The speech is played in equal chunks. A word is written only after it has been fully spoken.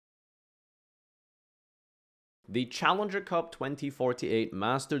The Challenger Cup 2048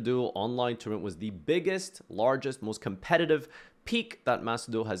 Master Duel online tournament was the biggest, largest, most competitive peak that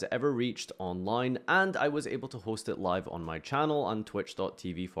Master Duel has ever reached online, and I was able to host it live on my channel on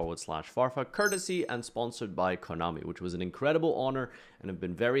twitch.tv/Farfa, courtesy and sponsored by Konami, which was an incredible honor, and I've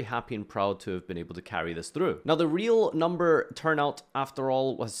been very happy and proud to have been able to carry this through. Now, the real number turnout, after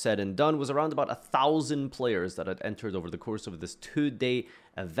all was said and done, was around about 1,000 players that had entered over the course of this 2-day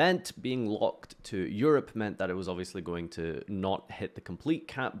event. Being locked to Europe meant that it was obviously going to not hit the complete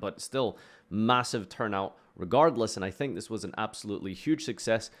cap, but still massive turnout regardless, and I think this was an absolutely huge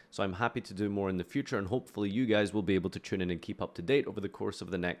success, so I'm happy to do more in the future, and hopefully you guys will be able to tune in and keep up to date over the course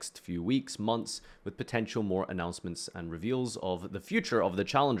of the next few weeks, months, with potential more announcements and reveals of the future of the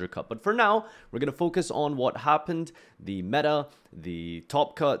Challenger Cup. But for now, we're going to focus on what happened, the meta, the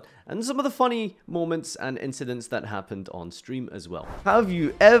top cut, and some of the funny moments and incidents that happened on stream as well. Have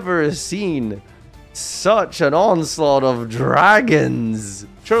you ever seen such an onslaught of dragons?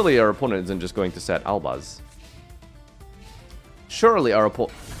 Surely our opponent isn't just going to set Albaz. Surely our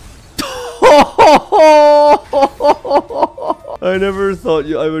opponent... I never thought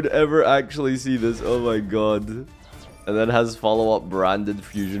I would ever actually see this. Oh my god. And then has follow-up branded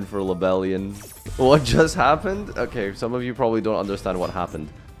fusion for Lebellion. What just happened? Okay, some of you probably don't understand what happened.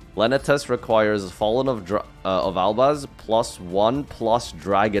 Lenitus requires Fallen of Albaz +1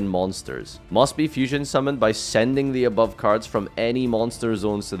 dragon monsters. Must be fusion summoned by sending the above cards from any monster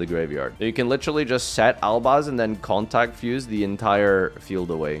zones to the graveyard. You can literally just set Albaz and then contact fuse the entire field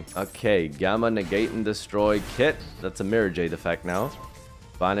away. Okay, Gamma, negate and destroy kit. That's a Mirror Jade effect now.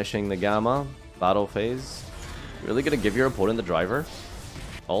 Banishing the Gamma. Battle phase. Really gonna give your opponent the driver?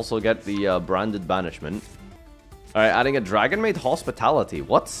 Also get the branded banishment. Alright, adding a Dragon Maid Hospitality.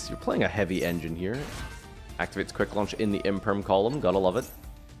 What? You're playing a heavy engine here. Activates Quick Launch in the Imperm column. Gotta love it.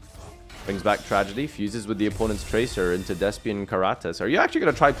 Brings back Tragedy. Fuses with the opponent's Tracer into Despian Karatas. Are you actually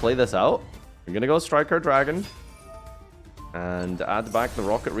going to try play this out? You're going to go Striker Dragon. And add back the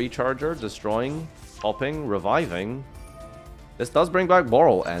Rocket Recharger. Destroying. Popping. Reviving. This does bring back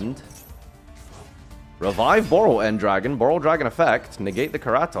Boral End. Revive Boral End Dragon. Boral Dragon effect. Negate the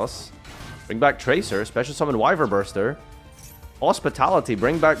Karatos. Bring back Tracer, Special Summon Wyver Burster, Hospitality,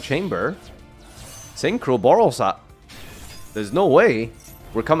 bring back Chamber, Synchro Borosat. There's no way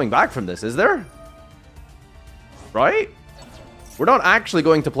we're coming back from this, is there? Right? We're not actually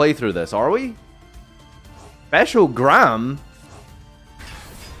going to play through this, are we? Special Gram,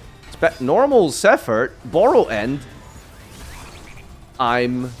 Normal Sephert, Boral End. I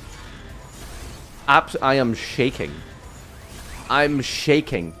am shaking. I'm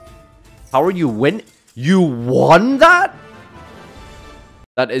shaking. How are you win? You won that?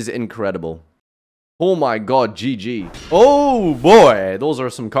 That is incredible. Oh my god, GG. Oh boy, those are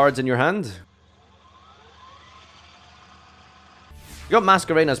some cards in your hand. You got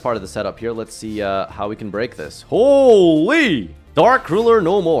Masquerade as part of the setup here. Let's see how we can break this. Holy! Dark Ruler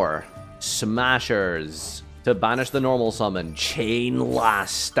no more. Smashers. To banish the normal summon. Chain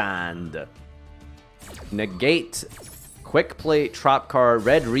Last Stand. Negate. Quick Play, Trap Card,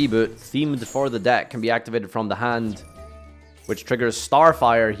 Red Reboot, themed for the deck, can be activated from the hand, which triggers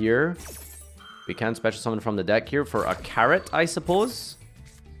Starfire here. We can special summon from the deck here for a Carrot, I suppose.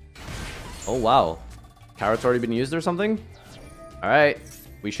 Oh, wow. Carrot's already been used or something? Alright,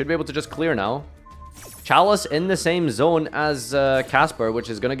 we should be able to just clear now. Chalice in the same zone as Casper, which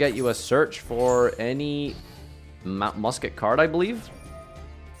is going to get you a search for any musket card, I believe.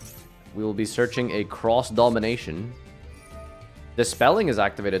 We will be searching a Cross Domination. Dispelling is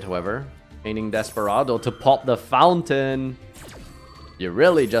activated, however. Chaining Desperado to pop the Fountain. You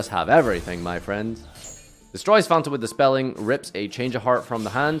really just have everything, my friend. Destroys Fountain with Dispelling. Rips a Change of Heart from the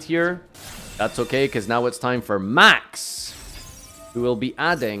hand here. That's okay, because now it's time for Max, who will be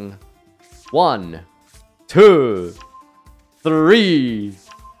adding 1, 2, 3,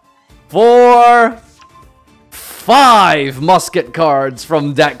 4, 5 musket cards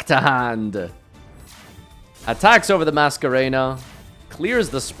from deck to hand. Attacks over the Masquerena, clears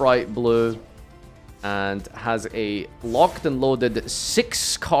the Sprite Blue, and has a locked and loaded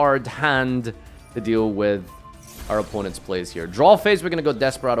 6-card hand to deal with our opponent's plays here. Draw phase, we're going to go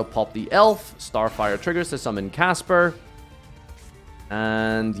Desperado, pop the Elf, Starfire triggers to summon Casper.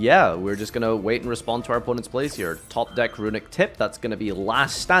 And yeah, we're just going to wait and respond to our opponent's plays here. Top deck Runic Tip, that's going to be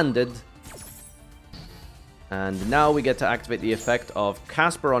Last Standed. And now we get to activate the effect of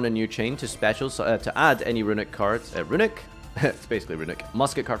Casper on a new chain to to add any runic cards. Runic? It's basically runic.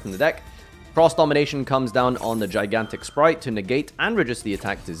 Musket card from the deck. Cross Domination comes down on the Gigantic Sprite to negate and reduce the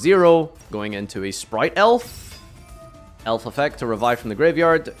attack to 0. Going into a Sprite Elf. Elf effect to revive from the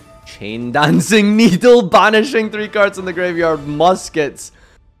graveyard. Chain Dancing Needle, banishing 3 cards in the graveyard. Muskets,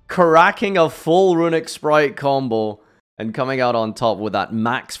 cracking a full Runic Sprite combo, and coming out on top with that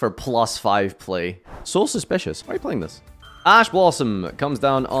max for +5 play. So suspicious. Why are you playing this? Ash Blossom comes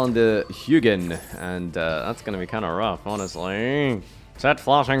down on the Yugioh, and that's going to be kind of rough, honestly. Set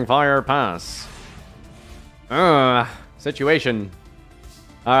Flashing Fire, pass. Situation.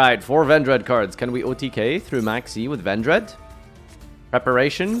 Alright, 4 Vendread cards. Can we OTK through Maxi with Vendread?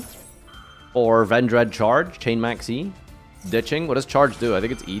 Preparation. Or Vendread Charge, Chain Maxi. Ditching. What does Charge do? I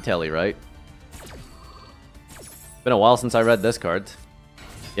think it's E-Telly, right? Been a while since I read this card.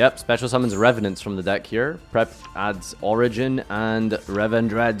 Yep, special summons Revenants from the deck here. Prep adds Origin and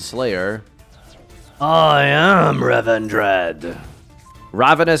Revendread Slayer. I am Revendread.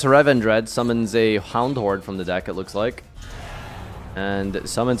 Ravenous Revendread summons a Hound Horde from the deck, it looks like. And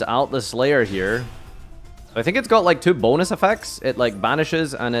summons out the Slayer here. I think it's got like 2 bonus effects. It like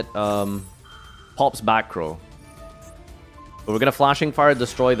banishes and it pops back row. But we're gonna Flashing Fire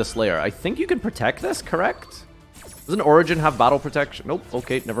destroy the Slayer. I think you can protect this, correct? Doesn't Origin have battle protection? Nope,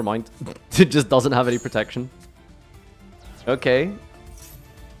 okay, never mind. It just doesn't have any protection. Okay.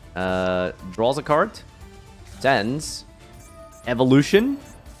 Draws a card. Sends. Evolution.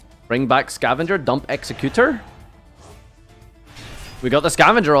 Bring back Scavenger. Dump Executor. We got the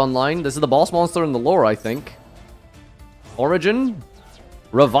Scavenger online. This is the boss monster in the lore, I think. Origin.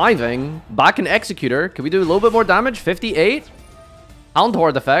 Reviving. Back in Executor. Can we do a little bit more damage? 58. Hound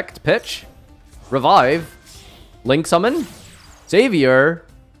Horde effect. Pitch. Revive. Link Summon. Savior.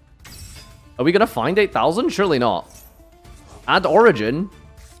 Are we gonna find 8,000? Surely not. Add Origin.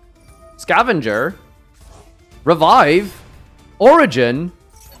 Scavenger. Revive. Origin.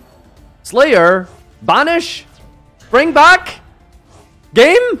 Slayer. Banish. Bring back.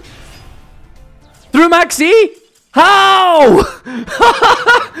 Game. Through Maxi. How?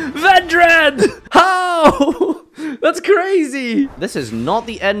 Vendread. How? That's crazy. This is not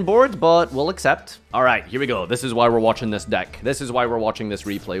the end board, but we'll accept. All right, here we go. This is why we're watching this deck. This is why we're watching this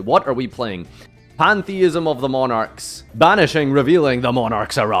replay. What are we playing? Pantheism of the Monarchs. Banishing, revealing, the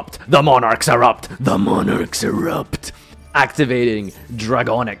Monarchs erupt. The Monarchs erupt. The Monarchs erupt. Activating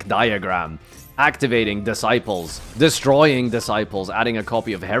Dragonic Diagram. Activating Disciples. Destroying Disciples. Adding a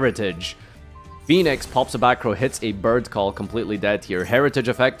copy of Heritage. Phoenix pops a back row, hits a bird call, completely dead here. Heritage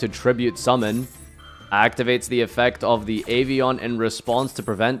effect to tribute summon. Activates the effect of the Avion in response to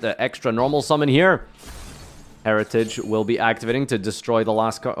prevent the extra normal summon here. Heritage will be activating to destroy the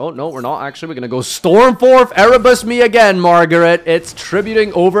last card. Oh, no, we're not actually. We're going to go Stormforth, Erebus me again, Margaret. It's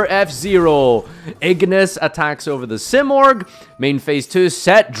tributing over F-Zero. Ignis attacks over the Simorg. Main phase 2,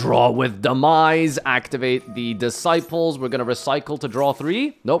 set, draw with Demise. Activate the Disciples. We're going to recycle to draw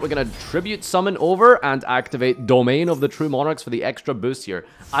 3. Nope, we're going to tribute summon over and activate Domain of the True Monarchs for the extra boost here.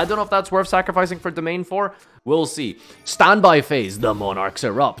 I don't know if that's worth sacrificing for Domain for. We'll see. Standby phase, the Monarchs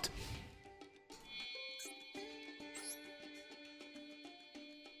erupt.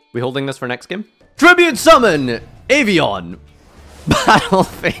 We holding this for next game? Tribute Summon! Avion! Battle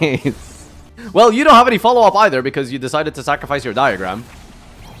Phase! Well, you don't have any follow-up either because you decided to sacrifice your diagram.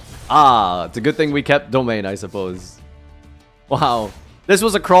 Ah, it's a good thing we kept Domain, I suppose. Wow. This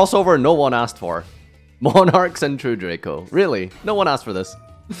was a crossover no one asked for. Monarchs and True Draco. Really? No one asked for this.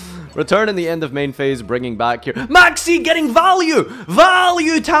 Return in the end of main phase, bringing back here. Maxi getting value!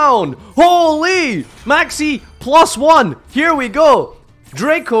 Value Town! Holy! Maxi +1. Here we go.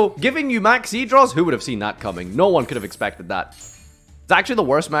 Draco giving you Maxi draws. Who would have seen that coming? No one could have expected that. It's actually the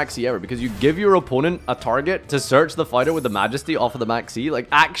worst Maxi ever because you give your opponent a target to search the fighter with the Majesty off of the Maxi. Like,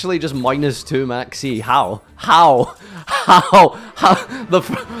 actually just -2 Maxi. How? How? How? How?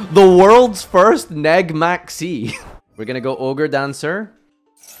 The world's first neg Maxi. We're gonna go Ogre Dancer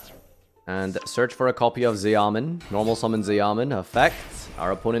and search for a copy of Zeamin. Normal summon Zeamin. Effect.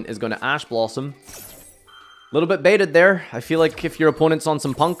 Our opponent is going to Ash Blossom. A little bit baited there. I feel like if your opponent's on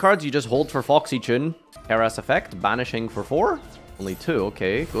some punk cards, you just hold for Foxy Chun. Harass effect, banishing for 4. Only 2,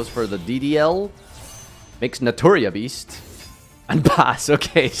 okay. Goes for the DDL. Makes Naturia Beast. And pass,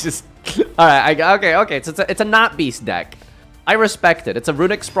 okay. Just alright, okay. It's a Nat Beast deck. I respect it. It's a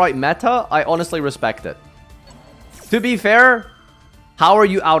Runic Sprite meta. I honestly respect it. To be fair, how are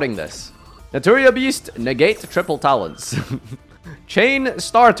you outing this? Naturia Beast, negate triple talents. Chain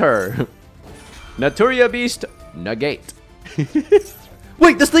Starter. Naturia Beast, negate.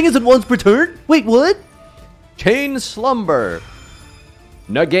 Wait, this thing isn't once per turn? Wait, what? Chain Slumber.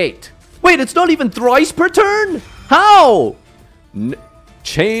 Negate. Wait, it's not even thrice per turn? How?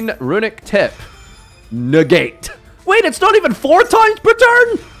 Chain Runic Tip. Negate. Wait, it's not even 4 times per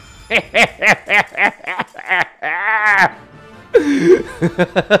turn?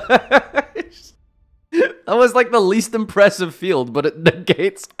 That was like the least impressive field, but it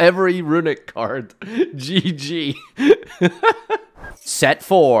negates every runic card. GG. Set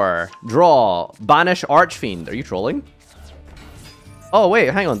 4. Draw. Banish Archfiend. Are you trolling? Oh,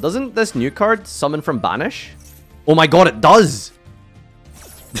 wait, hang on. Doesn't this new card summon from Banish? Oh my god, it does!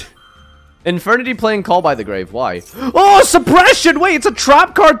 Infernity playing Call by the Grave. Why? Oh, Suppression! Wait, it's a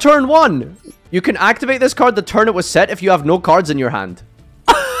trap card turn 1! You can activate this card the turn it was set if you have no cards in your hand.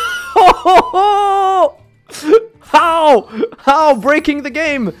 How? How? Breaking the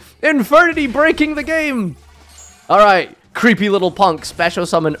game! Infernity breaking the game! Alright, creepy little punk. Special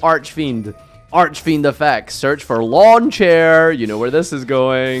summon Archfiend. Archfiend effect. Search for Lawn Chair. You know where this is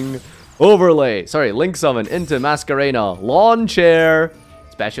going. Overlay. Sorry, Link summon into Masquerena. Lawn Chair.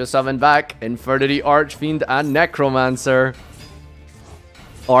 Special summon back. Infernity, Archfiend, and Necromancer.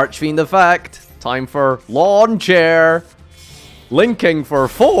 Archfiend effect. Time for Lawn Chair. Linking for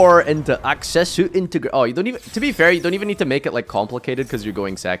 4 into Accessu Integra. Oh, you don't even, to be fair, you don't even need to make it like complicated because you're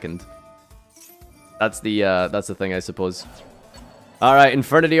going second. That's the thing, I suppose. Alright,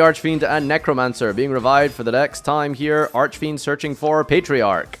 Infernity, Archfiend, and Necromancer being revived for the next time here. Archfiend searching for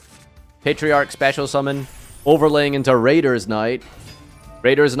Patriarch. Patriarch special summon, overlaying into Raider's Knight.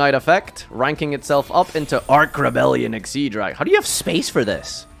 Raider's Knight effect, ranking itself up into Arc Rebellion Exceedrag. How do you have space for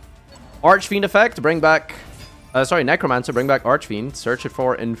this? Archfiend effect, bring back... sorry, Necromancer, bring back Archfiend. Search it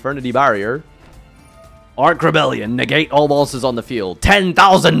for Infernity Barrier. Arc Rebellion, negate all bosses on the field.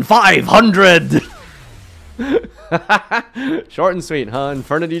 10,500! Short and sweet, huh?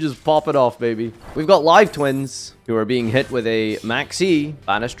 Infernity just pop it off, baby. We've got Live Twins, who are being hit with a Maxi.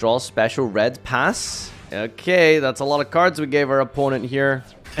 Banish draw special red pass. Okay, that's a lot of cards we gave our opponent here.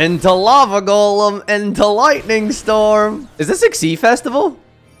 Into Lava Golem, into Lightning Storm. Is this Xyz Festival?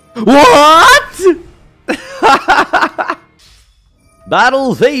 What?!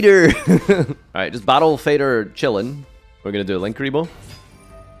 Battle Fader. Alright, just Battle Fader chillin'. We're gonna do a Link Rebo.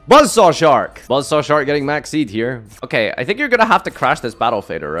 Buzzsaw Shark. Buzzsaw Shark getting max seed here. Okay, I think you're gonna have to crash this Battle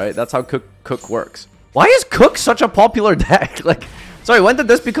Fader, right? That's how Cook works. Why is Cook such a popular deck? Like, sorry, when did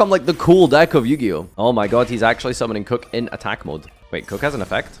this become like the cool deck of Yu-Gi-Oh? Oh my god, he's actually summoning Cook in attack mode. Wait, Cook has an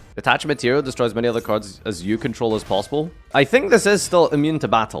effect? Detach material, destroys many other cards as you control as possible. I think this is still immune to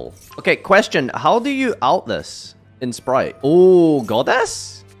battle. Okay, question. How do you out this in Sprite? Oh,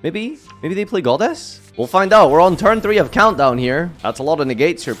 Goddess? Maybe they play Goddess? We'll find out. We're on turn 3 of Countdown here. That's a lot of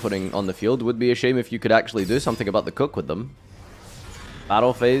negates you're putting on the field. Would be a shame if you could actually do something about the Cook with them.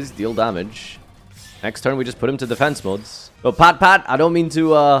 Battle phase, deal damage. Next turn, we just put him to defense modes. But Pat, I don't mean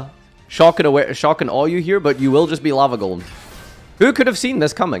to shock and awe you here, but you will just be Lava Golem. Who could have seen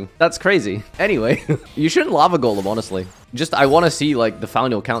this coming? That's crazy. Anyway, you shouldn't Lava Golem, honestly. Just, I want to see, like, the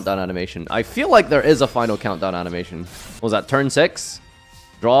final countdown animation. I feel like there is a final countdown animation. What was that? Turn 6?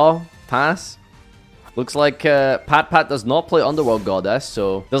 Draw? Pass? Looks like Pat does not play Underworld Goddess,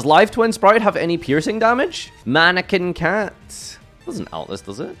 so... Does Live Twin Sprite have any piercing damage? Mannequin Cat. Doesn't out this,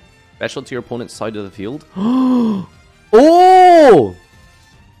 does it? Special to your opponent's side of the field. Oh!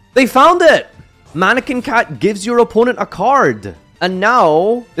 They found it! Mannequin Cat gives your opponent a card. And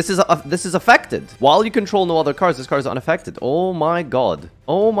now, this is affected. While you control no other cards, this card is unaffected. Oh my god.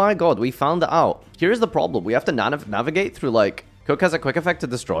 Oh my god, we found it out. Here's the problem. We have to navigate through, like... Cook has a quick effect to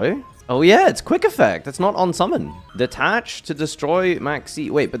destroy? Oh yeah, it's quick effect. It's not on summon. Detach to destroy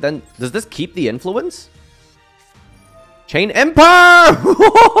Maxi. Wait, but then, does this keep the influence? Chain Empire!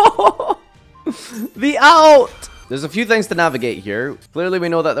 The out! There's a few things to navigate here. Clearly, we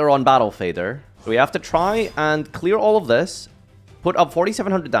know that they're on Battle Fader. So we have to try and clear all of this. Put up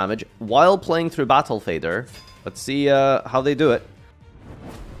 4,700 damage while playing through Battle Fader. Let's see how they do it.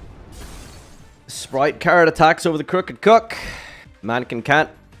 Sprite card attacks over the Crooked Cook. Mannequin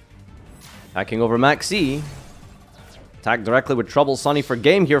Cat. Attacking over Maxi. Attack directly with Trouble Sunny for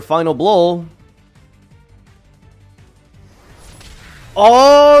game here. Final blow.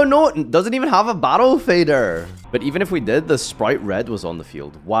 Oh, no. It doesn't even have a Battle Fader. But even if we did, the Sprite Red was on the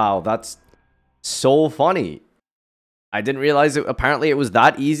field. Wow, that's so funny. I didn't realize it. Apparently, it was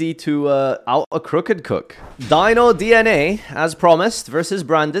that easy to out a Crooked Cook. Dino DNA, as promised, versus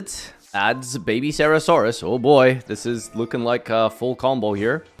Branded. Adds Baby Ceresaurus. Oh boy, this is looking like a full combo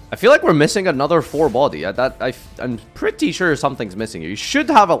here. I feel like we're missing another 4 body. I'm pretty sure something's missing here. You should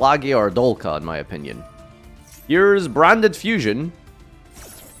have a Lagia or a Dolka, in my opinion. Here's Branded Fusion.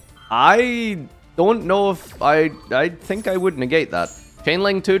 I don't know if I think I would negate that.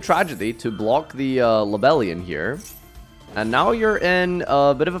 Chainlink 2 Tragedy to block the Lebellion here. And now you're in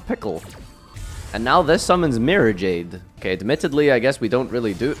a bit of a pickle. And now this summons Mirror Jade. Okay, admittedly, I guess we don't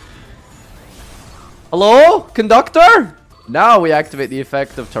really do... Hello? Conductor? Now we activate the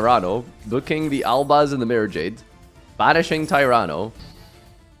effect of Tyranno, booking the Albaz and the Mirror Jade, banishing Tyranno,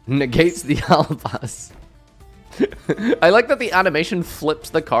 negates the Albaz. I like that the animation flips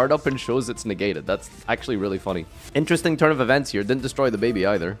the card up and shows it's negated. That's actually really funny. Interesting turn of events here. Didn't destroy the baby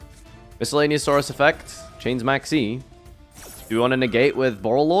either. Miscellaneous Source effect. Chains Maxi. Do we want to negate with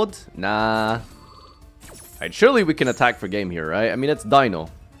Borreload? Nah. Alright, surely we can attack for game here, right? I mean, it's Dino.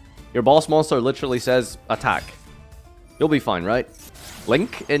 Your boss monster literally says attack. You'll be fine, right?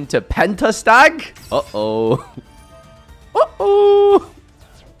 Link into Pentastag? Uh-oh. Uh-oh.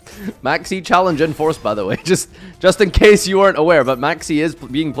 Maxi challenge enforced, by the way. Just in case you weren't aware, but Maxi is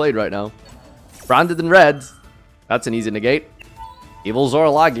being played right now. Branded in red. That's an easy negate. Evil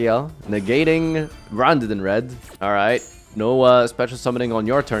Zorlagia. Negating Branded in red. Alright. No special summoning on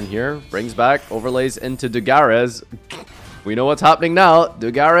your turn here. Brings back, overlays into Dugarez. We know what's happening now.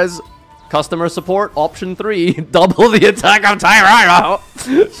 Dugarez, customer support, option 3. Double the attack of Tyranno.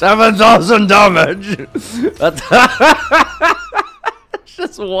 7,000 damage. That's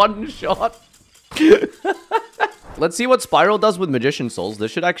just one shot. Let's see what Spiral does with Magician Souls.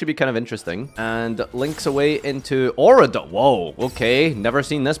 This should actually be kind of interesting. And links away into Auradon. Whoa, okay. Never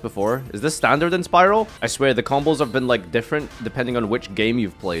seen this before. Is this standard in Spiral? I swear, the combos have been, like, different depending on which game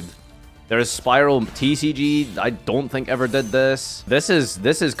you've played. There's Spiral TCG. I don't think ever did this. This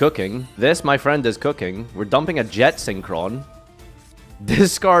is cooking. This, my friend, is cooking. We're dumping a Jet Synchron.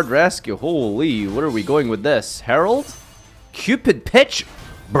 Discard Rescue. Holy, where are we going with this? Herald? Cupid Pitch?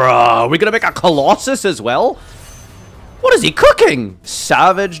 Bruh, are we gonna make a Colossus as well? What is he cooking?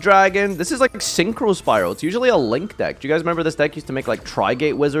 Savage Dragon. This is like Synchro Spiral. It's usually a Link deck. Do you guys remember this deck used to make like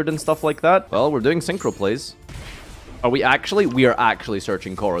Trigate Wizard and stuff like that? Well, we're doing Synchro plays. Are we actually? We are actually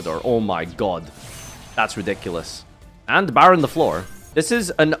searching Corridor. Oh my god. That's ridiculous. And Baron the Floor. This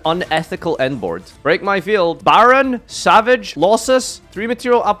is an unethical end board. Break my field. Baron, Savage, Lossus, 3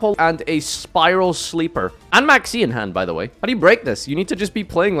 Material Apple, and a Spiral Sleeper. And Maxi in hand, by the way. How do you break this? You need to just be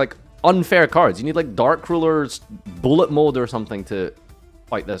playing like unfair cards. You need like Dark Ruler's Bullet Mode or something to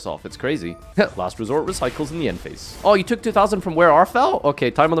fight this off. It's crazy. Last Resort recycles in the end phase. Oh, you took 2,000 from where R fell?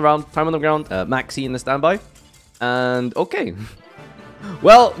 Okay, time on the round, time on the ground. Maxi in the standby. And okay.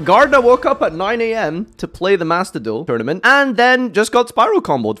 Well, Gardner woke up at 9 AM to play the Master Duel tournament and then just got Spiral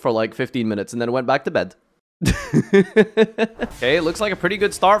comboed for like 15 minutes and then went back to bed. Okay, looks like a pretty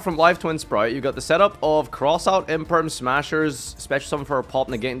good start from Live Twin Sprite. You got the setup of Crossout, Imperm, Smashers, Special Summon for a Pop,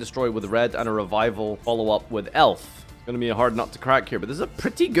 Negate and Destroy with red, and a Revival follow-up with Elf. Gonna be a hard nut to crack here, but this is a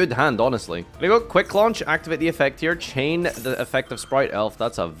pretty good hand, honestly. Gonna go Quick Launch, activate the effect here, chain the effect of Sprite Elf.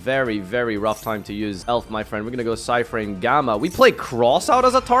 That's a very, very rough time to use Elf, my friend. We're gonna go Cypherring Gamma. We play Crossout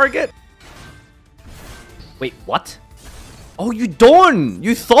as a target? Wait, what? Oh, you don't!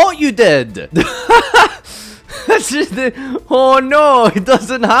 You thought you did! Oh no, it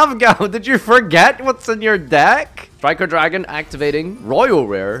doesn't have Gamma. Did you forget what's in your deck? Striker Dragon activating. Royal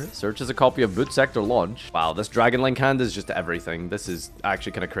Rare. Searches a copy of Boot Sector Launch. Wow, this Dragon Link hand is just everything. This is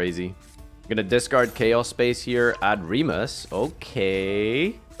actually kind of crazy. I'm gonna discard Chaos Space here. Add Remus.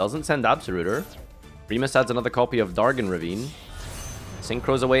 Okay. Doesn't send Absoluter. Remus adds another copy of Dargon Ravine.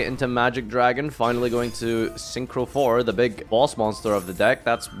 Synchros away into Magic Dragon. Finally going to Synchro 4, the big boss monster of the deck.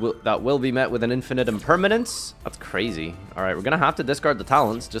 That will be met with an Infinite Impermanence. That's crazy. Alright, we're gonna have to discard the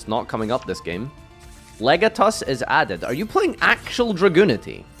talents. Just not coming up this game. Legatus is added. Are you playing actual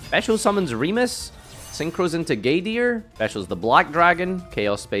Dragoonity? Special summons Remus. Synchros into Gaydir. Specials the Black Dragon.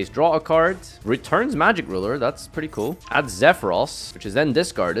 Chaos Space, draw a card. Returns Magic Ruler. That's pretty cool. Adds Zephyros, which is then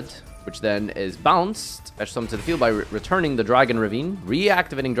discarded, which then is bounced. Special summon to the field by returning the Dragon Ravine.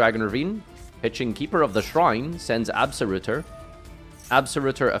 Reactivating Dragon Ravine. Pitching Keeper of the Shrine. Sends Absoluter.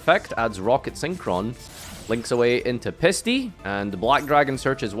 Absoluter effect adds Rocket Synchron. Links away into Pisty, and the Black Dragon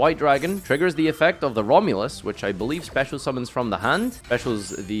searches White Dragon, triggers the effect of the Romulus, which I believe special summons from the hand, specials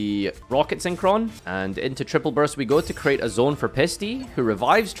the Rocket Synchron, and into Triple Burst we go to create a zone for Pisty, who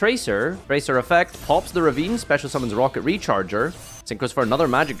revives Tracer. Tracer effect pops the Ravine, special summons Rocket Recharger, synchros for another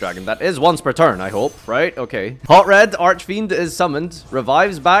Magic Dragon. That is once per turn, I hope, right? Okay. Hot Red, Archfiend is summoned,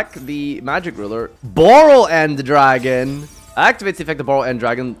 revives back the Magic Ruler, Boral End Dragon. Activates the effect of Boral End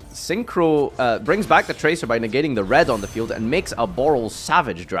Dragon. Synchro brings back the Tracer by negating the red on the field and makes a Boral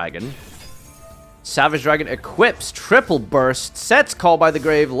Savage Dragon. Savage Dragon equips Triple Burst. Sets Call by the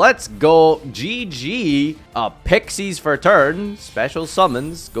Grave. Let's go. GG. Pixies for turn. Special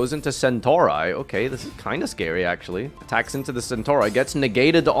summons. Goes into Centauri. Okay, this is kind of scary, actually. Attacks into the Centauri. Gets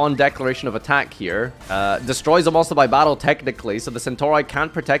negated on declaration of attack here. Destroys a monster by battle, technically. So the Centauri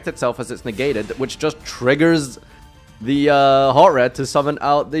can't protect itself as it's negated, which just triggers the Hot Red to summon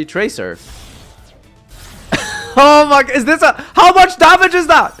out the Tracer. Oh my, is this a, how much damage is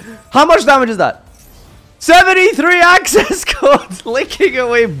that? How much damage is that? 73 access codes, licking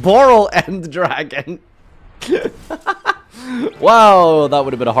away Boral End Dragon. Wow, that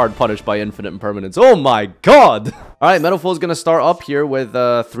would have been a hard punish by Infinite Impermanence. Oh my god. Alright, Meadowfall's gonna start up here with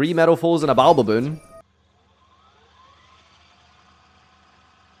 3 Meadowfalls and a Balbaboon.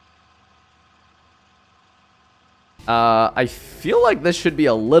 I feel like this should be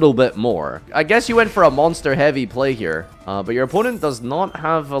a little bit more. I guess you went for a monster-heavy play here. But your opponent does not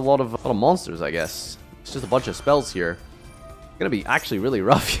have a lot of monsters, I guess. It's just a bunch of spells here. It's gonna be actually really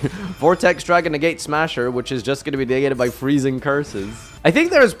rough. Vortex Dragon Negate Smasher, which is just gonna be negated by Freezing Curses. I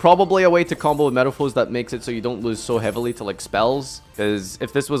think there's probably a way to combo with Meadowfalls that makes it so you don't lose so heavily to, like, spells. Because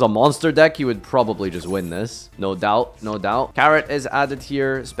if this was a monster deck, you would probably just win this. No doubt, no doubt. Carrot is added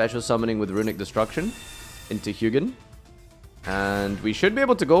here. Special Summoning with Runic Destruction into Yugioh. And we should be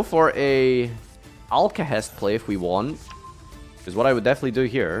able to go for a Alcahest play if we want. Is what I would definitely do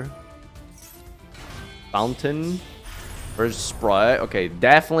here. Fountain versus Sprite. Okay,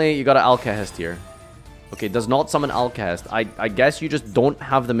 definitely you got an Alcahest here. Okay, does not summon Alcahest. I guess you just don't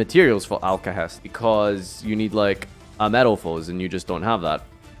have the materials for Alcahest because you need, like, a Meadowfalls and you just don't have that.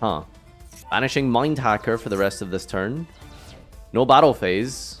 Huh. Banishing Mind Hacker for the rest of this turn. No battle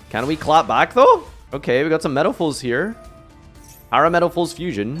phase. Can we clap back, though? Okay, we got some Meadowfalls here. Para Meadowfalls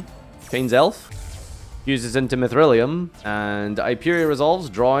Fusion. Chains Elf. Fuses into Mithrilium. And Hyperia resolves,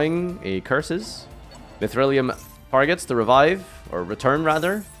 drawing a Curses. Mithrilium targets the revive, or return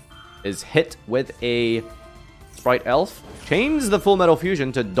rather, is hit with a Sprite Elf. Chains the Full Metal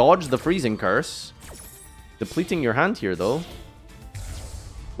Fusion to dodge the Freezing Curse. Depleting your hand here, though.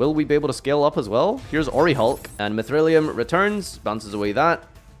 Will we be able to scale up as well? Here's Ori Hulk, and Mithrilium returns, bounces away that.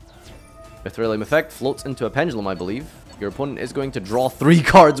 Mithrilium effect floats into a pendulum, I believe. Your opponent is going to draw 3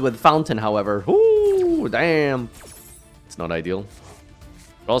 cards with Fountain, however. Ooh, damn. It's not ideal.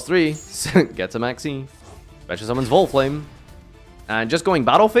 Draws 3, gets a Maxi. Special summons Volflame. And just going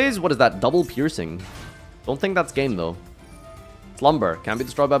battle phase, what is that? Double Piercing. Don't think that's game, though. Slumber. Can be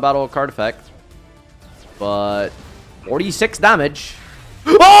destroyed by battle or card effect. But 46 damage.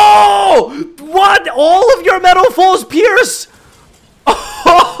 Oh! What? All of your Meadowfalls pierce?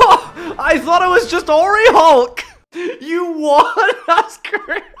 Oh, I thought it was just Ori Hulk. You won? That's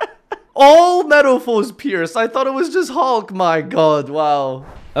great. All Meadowfalls pierce. I thought it was just Hulk. My god, wow.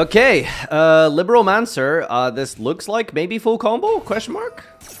 Okay, Libromancer. This looks like maybe full combo? Question mark?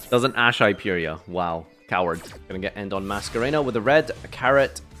 Doesn't Ash Hyperia. Wow. Coward. Gonna get end on Masquerena with a red, a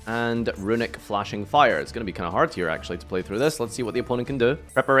carrot, and Runic Flashing Fire. It's gonna be kind of hard here, actually, to play through this. Let's see what the opponent can do.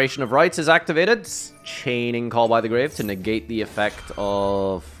 Preparation of Rites is activated. Chaining Call by the Grave to negate the effect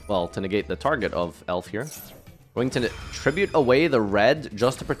of... well, to negate the target of Elf here. Going to tribute away the red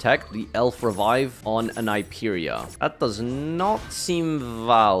just to protect the Elf Revive on an Hyperia. That does not seem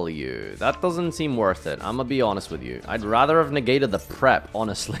value. That doesn't seem worth it. I'm gonna be honest with you. I'd rather have negated the prep,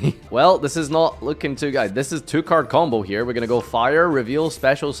 honestly. Well, this is not looking too good. This is 2-card combo here. We're gonna go Fire, Reveal,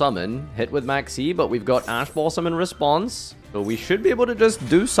 Special Summon, hit with Maxi, but we've got Ash Blossom in response. So we should be able to just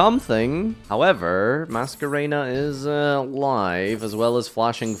do something. However, Masquerena is live, as well as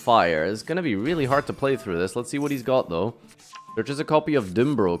Flashing Fire. It's going to be really hard to play through this. Let's see what he's got, though. Searches a copy of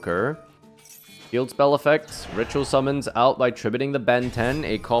Doombroker. Field spell effects. Ritual summons out by tributing the Ben 10.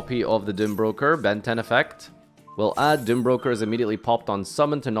 A copy of the Doombroker. Ben 10 effect. We'll add Doombroker is immediately popped on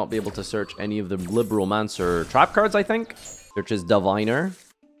summon to not be able to search any of the Libromancer trap cards, I think. Searches Diviner.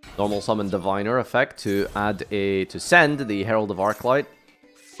 Normal summon Diviner effect to send the Herald of Arclight.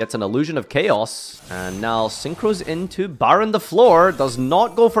 Gets an Illusion of Chaos. And now synchros into Baron the Floor. Does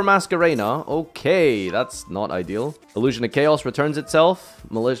not go for Masquerena. Okay, that's not ideal. Illusion of Chaos returns itself.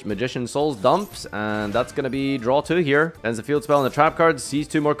 Magician Souls dumps. And that's going to be draw 2 here. Ends the field spell on the trap card. Sees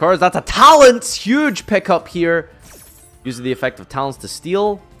 2 more cards. That's a Talent! Huge pickup here. Uses the effect of Talents to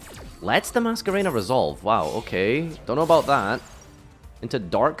steal. Lets the Masquerena resolve. Wow, okay. Don't know about that. Into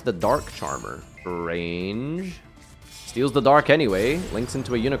Dark the Dark Charmer. Range. Steals the Dark anyway. Links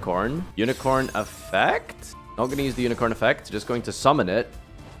into a Unicorn. Unicorn effect? Not going to use the Unicorn effect. Just going to summon it.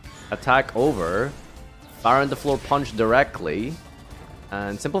 Attack over. Baron the Floor punch directly.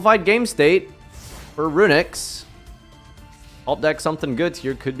 And Simplified Game State for Runics. Top deck something good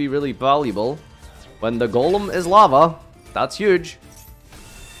here. Could be really valuable. When the Golem is lava. That's huge.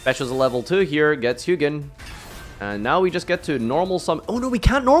 Specials a level 2 here. Gets Yugioh. And now we just get to normal summon. Oh, no, we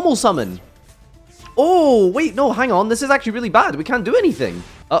can't normal summon. Oh, wait, no, hang on. This is actually really bad. We can't do anything.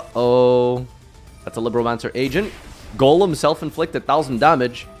 Uh-oh. That's a Libromancer agent. Golem self-inflicted 1,000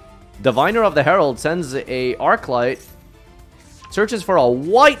 damage. Diviner of the Herald sends a Arclight. Searches for a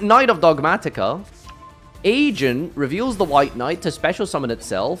White Knight of Dogmatica. Agent reveals the White Knight to special summon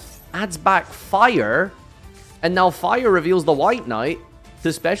itself, adds back Fire, and now Fire reveals the White Knight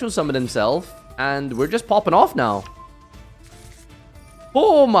to special summon himself, and we're just popping off now.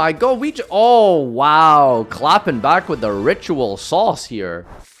 Oh my god, oh wow, clapping back with the ritual sauce here.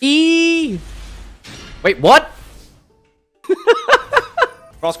 Wait, what?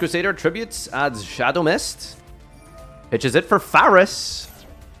 Cross Crusader tributes, adds Shadow Mist, pitches it for Faris.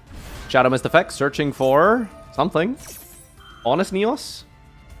 Shadow Mist effect, searching for something. Honest Neos,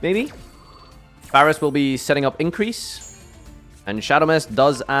 maybe? Faris will be setting up Increase. And Shadow Mist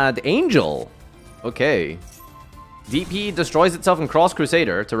does add Angel. Okay. DP destroys itself in Cross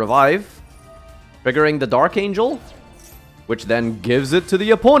Crusader to revive, triggering the Dark Angel, which then gives it to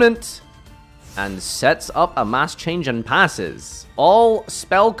the opponent, and sets up a mass change and passes. All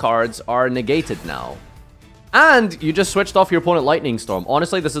spell cards are negated now. And you just switched off your opponent Lightning Storm.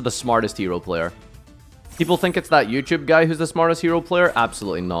 Honestly, this is the smartest hero player. People think it's that YouTube guy who's the smartest hero player.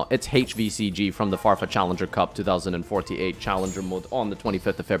 Absolutely not. It's HVCG from the Farfa Challenger Cup 2048 Challenger mode on the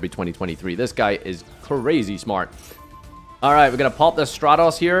 25th of February 2023. This guy is crazy smart. All right, we're going to pop the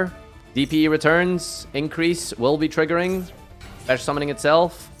Stratos here. DPE returns. Increase will be triggering. Special summoning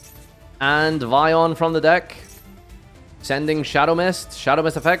itself. And Vion from the deck. Sending Shadow Mist. Shadow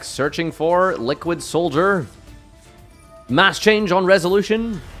Mist effects. Searching for Liquid Soldier. Mass change on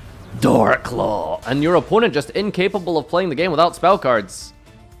resolution. Dark Claw. And your opponent just incapable of playing the game without spell cards.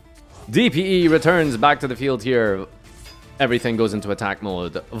 DPE returns back to the field here. Everything goes into attack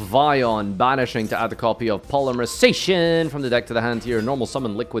mode. Vion banishing to add a copy of Polymerization from the deck to the hand here. Normal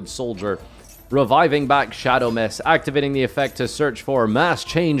summon Liquid Soldier. Reviving back Shadow Mist. Activating the effect to search for Mass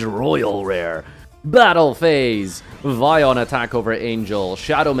Change Royal Rare. Battle phase. Vion attack over Angel.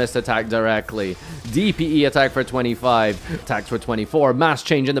 Shadow Mist attack directly. DPE attack for 25. Attacks for 24. Mass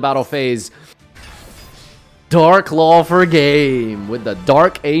change in the battle phase. Dark Claw for game with the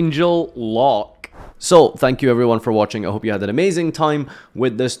Dark Angel lock. So, thank you everyone for watching. I hope you had an amazing time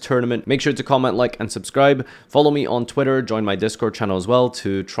with this tournament. Make sure to comment, like, and subscribe. Follow me on Twitter. Join my Discord channel as well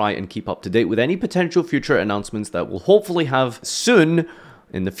to try and keep up to date with any potential future announcements that we'll hopefully have soon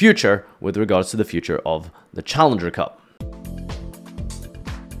in the future with regards to the future of the Challenger Cup.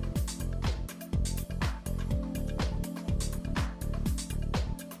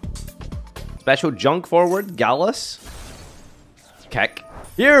 Special junk forward, Gallus. Keck.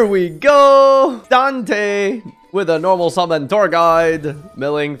 Here we go! Dante with a normal summon Tour Guide.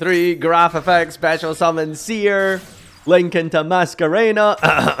 Milling 3, Graph Effect, special summon Seer. Link into Masquerena.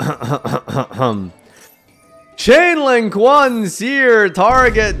 Chainlink 1, Seer,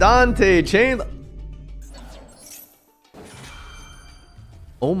 target Dante,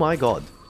 Oh my god.